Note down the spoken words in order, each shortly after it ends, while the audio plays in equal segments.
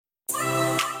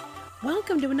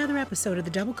Welcome to another episode of the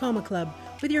Double Comma Club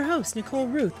with your host, Nicole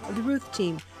Ruth of the Ruth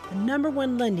Team, the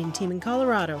 #1 lending team in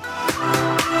Colorado. We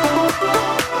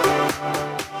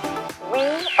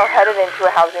are headed into a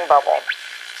housing bubble.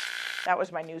 That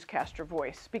was my newscaster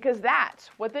voice, because that's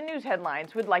what the news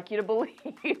headlines would like you to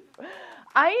believe.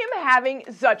 I am having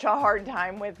such a hard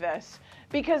time with this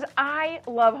because I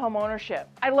love home ownership.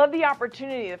 I love the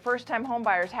opportunity that first-time home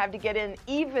buyers have to get in,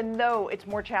 even though it's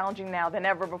more challenging now than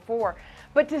ever before.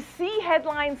 But to see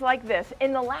headlines like this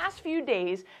in the last few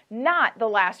days, not the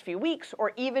last few weeks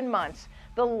or even months,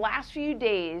 the last few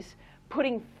days,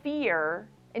 putting fear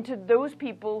into those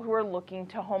people who are looking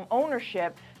to home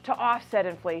ownership to offset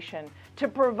inflation, to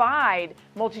provide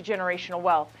multi-generational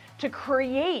wealth, to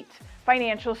create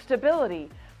financial stability.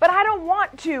 But I don't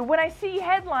want to when I see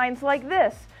headlines like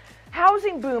this.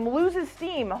 Housing boom loses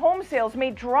steam. Home sales may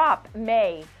drop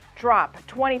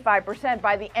 25%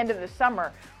 by the end of the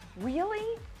summer.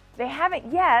 Really? They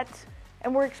haven't yet,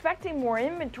 and we're expecting more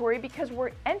inventory because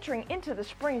we're entering into the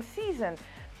spring season.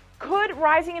 Could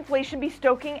rising inflation be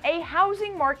stoking a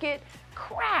housing market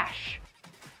crash?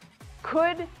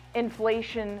 Could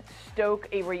inflation stoke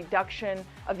a reduction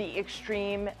of the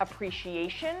extreme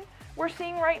appreciation we're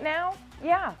seeing right now?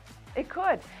 Yeah, it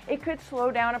could. It could slow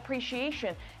down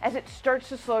appreciation as it starts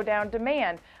to slow down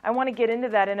demand. I want to get into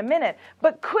that in a minute.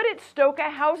 But could it stoke a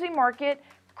housing market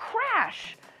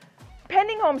crash?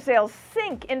 Pending home sales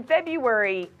sink in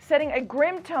February, setting a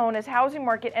grim tone as housing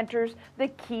market enters the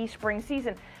key spring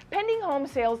season. Pending home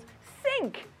sales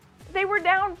sink. They were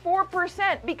down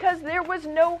 4% because there was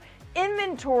no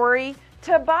inventory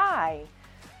to buy.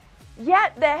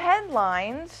 Yet the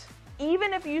headlines,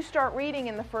 even if you start reading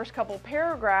in the first couple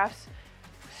paragraphs,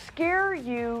 scare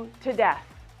you to death.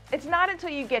 It's not until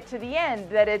you get to the end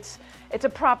that it's a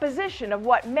proposition of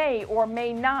what may or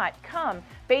may not come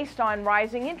based on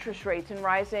rising interest rates and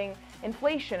rising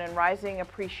inflation and rising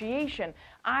appreciation.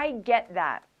 I get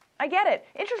that. I get it.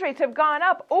 Interest rates have gone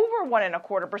up over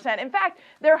 1.25%. In fact,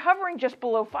 they're hovering just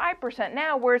below 5%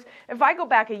 now, whereas if I go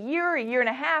back a year and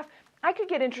a half, I could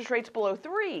get interest rates below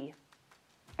 3%.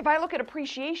 If I look at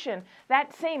appreciation,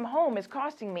 that same home is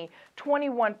costing me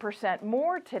 21%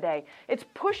 more today. It's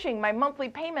pushing my monthly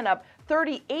payment up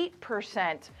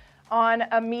 38% on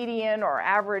a median or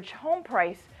average home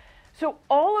price. So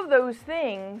all of those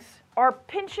things are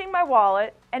pinching my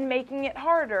wallet and making it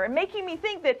harder and making me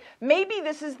think that maybe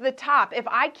this is the top. If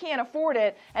I can't afford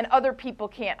it and other people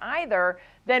can't either,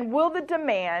 then will the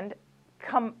demand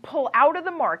pull out of the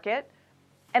market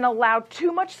and allow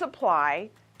too much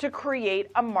supply to create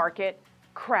a market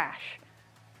crash?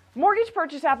 Mortgage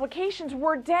purchase applications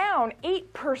were down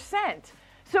 8%.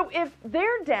 So if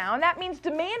they're down, that means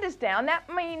demand is down. That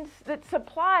means that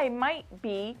supply might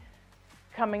be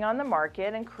coming on the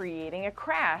market and creating a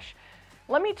crash.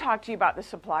 Let me talk to you about the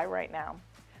supply right now.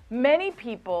 Many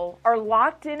people are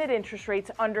locked in at interest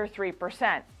rates under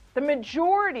 3%. The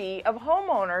majority of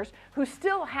homeowners who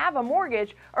still have a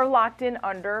mortgage are locked in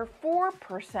under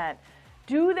 4%.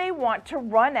 Do they want to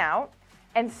run out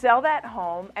and sell that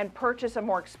home and purchase a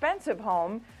more expensive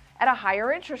home at a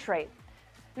higher interest rate?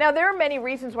 Now, there are many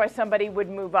reasons why somebody would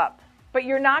move up, but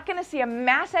you're not going to see a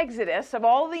mass exodus of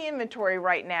all the inventory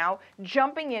right now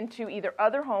jumping into either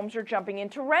other homes or jumping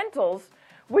into rentals,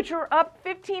 which are up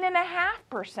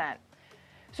 15.5%.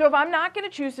 So if I'm not going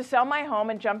to choose to sell my home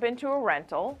and jump into a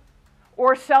rental,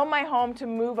 or sell my home to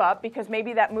move up because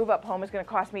maybe that move up home is going to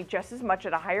cost me just as much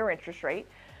at a higher interest rate,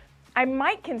 I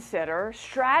might consider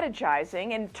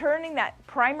strategizing and turning that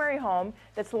primary home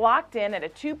that's locked in at a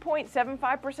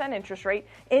 2.75% interest rate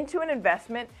into an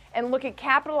investment and look at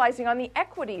capitalizing on the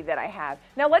equity that I have.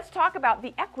 Now let's talk about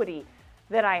the equity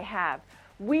that I have.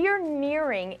 We are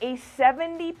nearing a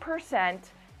 70%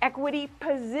 equity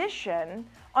position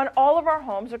on all of our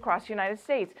homes across the United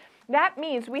States. That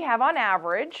means we have on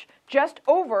average just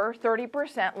over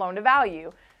 30% loan to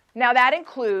value. Now that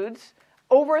includes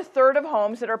over a third of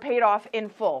homes that are paid off in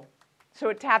full. So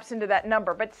it taps into that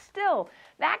number. But still,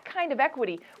 that kind of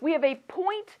equity, we have a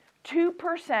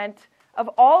 0.2% of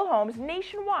all homes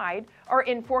nationwide are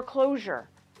in foreclosure.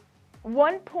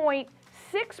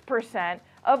 1.6%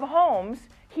 of homes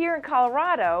here in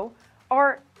Colorado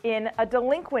are in a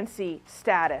delinquency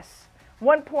status.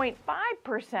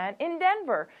 1.5% in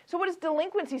Denver. So what does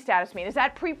delinquency status mean? Is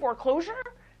that pre-foreclosure?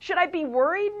 Should I be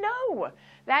worried? No.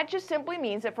 That just simply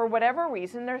means that for whatever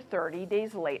reason, they're 30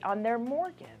 days late on their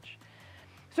mortgage.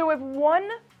 So if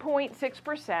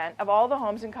 1.6% of all the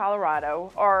homes in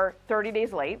Colorado are 30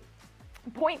 days late,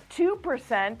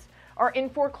 0.2% are in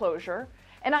foreclosure,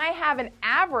 and I have an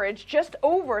average just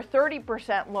over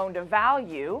 30% loan to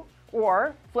value,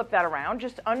 or flip that around,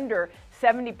 just under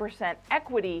 70%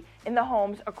 equity in the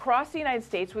homes across the United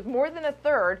States, with more than a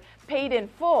third paid in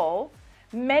full,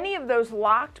 many of those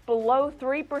locked below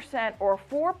 3% or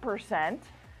 4%,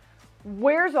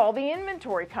 where's all the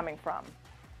inventory coming from?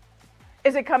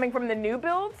 Is it coming from the new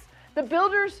builds? The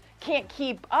builders can't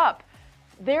keep up.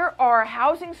 There are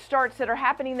housing starts that are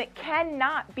happening that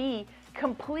cannot be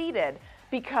completed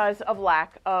because of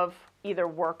lack of either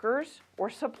workers or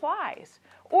supplies,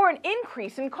 or an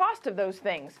increase in cost of those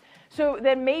things. So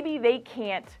then maybe they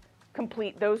can't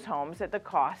complete those homes at the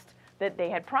cost that they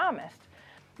had promised.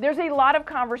 There's a lot of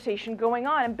conversation going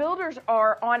on, and builders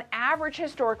are on average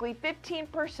historically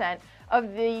 15%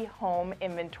 of the home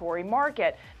inventory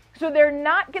market. So they're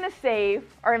not going to save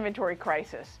our inventory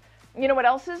crisis. You know what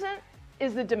else isn't?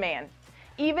 Is the demand.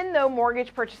 Even though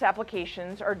mortgage purchase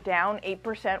applications are down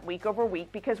 8% week over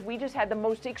week because we just had the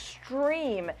most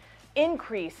extreme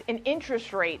increase in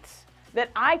interest rates that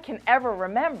I can ever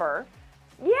remember,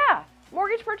 yeah,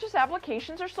 mortgage purchase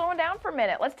applications are slowing down for a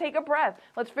minute. Let's take a breath.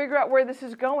 Let's figure out where this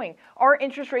is going. Are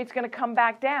interest rates going to come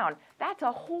back down? That's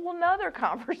a whole nother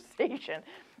conversation.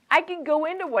 I can go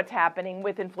into what's happening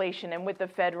with inflation and with the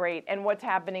Fed rate and what's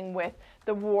happening with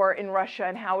the war in Russia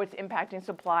and how it's impacting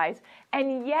supplies.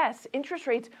 And yes, interest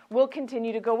rates will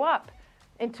continue to go up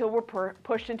until we're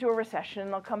pushed into a recession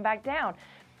and they'll come back down.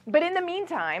 But in the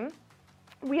meantime,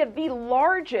 we have the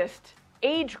largest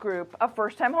age group of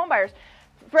first-time homebuyers.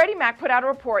 Freddie Mac put out a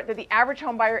report that the average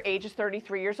homebuyer age is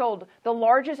 33 years old. The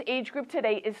largest age group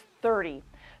today is 30.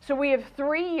 So we have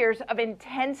 3 years of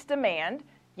intense demand.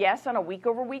 Yes, on a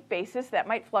week-over-week basis, that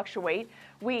might fluctuate.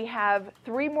 We have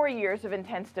 3 more years of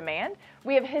intense demand.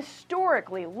 We have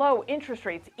historically low interest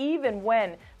rates, even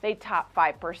when they top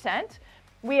 5%.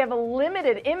 We have a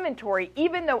limited inventory.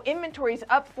 Even though inventory is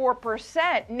up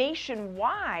 4%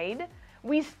 nationwide,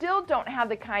 we still don't have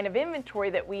the kind of inventory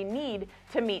that we need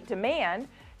to meet demand.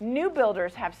 New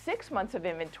builders have 6 months of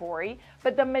inventory,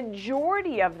 but the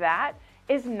majority of that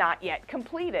is not yet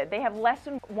completed. They have less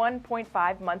than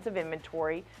 1.5 months of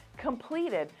inventory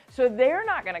completed. So they're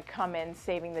not going to come in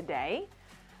saving the day.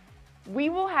 We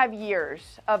will have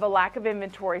years of a lack of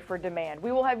inventory for demand.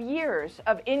 We will have years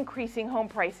of increasing home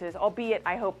prices, albeit,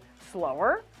 I hope,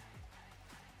 slower.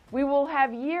 We will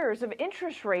have years of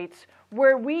interest rates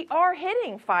where we are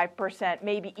hitting 5%,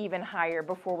 maybe even higher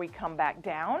before we come back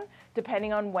down,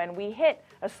 depending on when we hit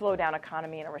a slowdown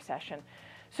economy and a recession.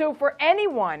 So for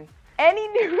anyone, any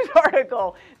news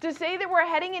article to say that we're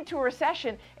heading into a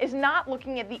recession is not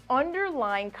looking at the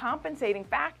underlying compensating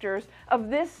factors of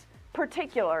this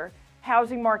particular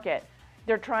housing market.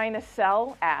 They're trying to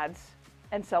sell ads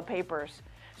and sell papers.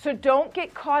 So don't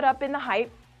get caught up in the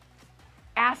hype.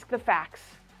 Ask the facts.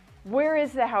 Where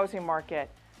is the housing market?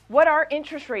 What are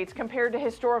interest rates compared to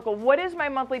historical? What is my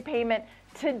monthly payment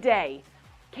today?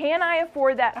 Can I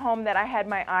afford that home that I had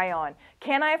my eye on?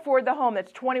 Can I afford the home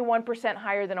that's 21%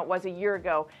 higher than it was a year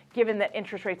ago, given that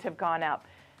interest rates have gone up?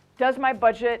 Does my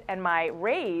budget and my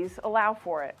raise allow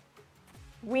for it?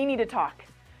 We need to talk.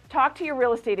 Talk to your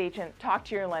real estate agent. Talk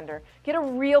to your lender. Get a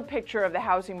real picture of the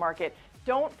housing market.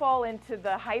 Don't fall into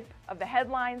the hype of the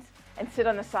headlines and sit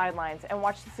on the sidelines and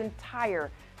watch this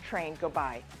entire train go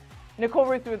by. Nicole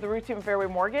Ruth with the Ruth Team of Fairway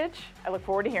Mortgage. I look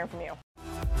forward to hearing from you.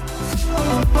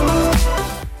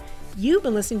 You've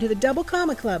been listening to the Double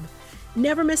Comma Club.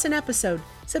 Never miss an episode.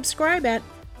 Subscribe at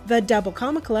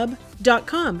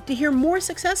thedoublecommaclub.com to hear more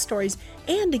success stories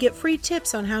and to get free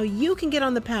tips on how you can get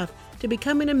on the path to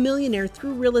becoming a millionaire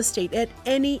through real estate at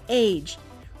any age.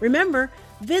 Remember,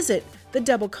 visit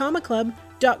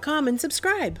thedoublecommaclub.com and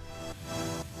subscribe.